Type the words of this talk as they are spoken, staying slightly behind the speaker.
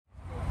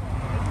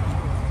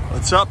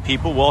What's up,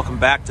 people? Welcome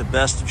back to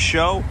Best of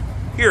Show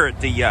here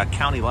at the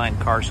County Line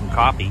Cars and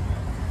Coffee.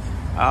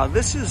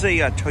 This is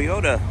a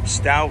Toyota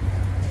Stout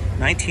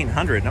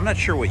 1900. I'm not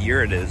sure what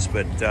year it is,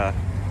 but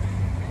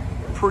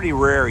pretty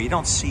rare. You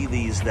don't see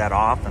these that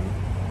often.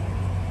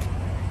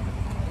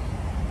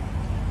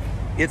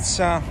 It's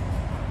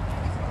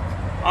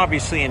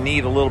obviously in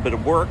need a little bit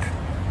of work,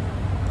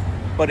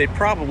 but it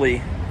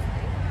probably,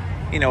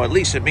 at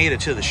least it made it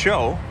to the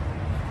show.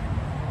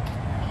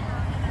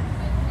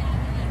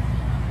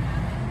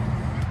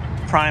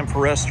 Prime for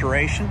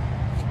restoration.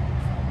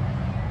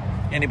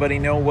 Anybody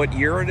know what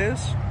year it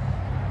is?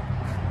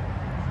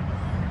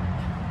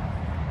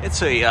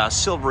 It's a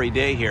silvery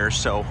day here,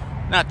 so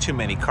not too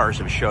many cars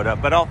have showed up,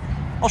 but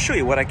I'll show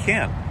you what I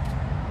can.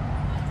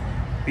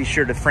 Be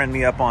sure to friend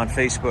me up on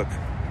Facebook,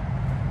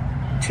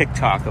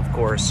 TikTok, of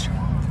course.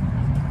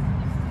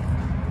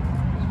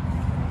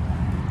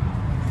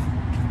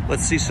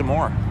 Let's see some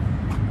more.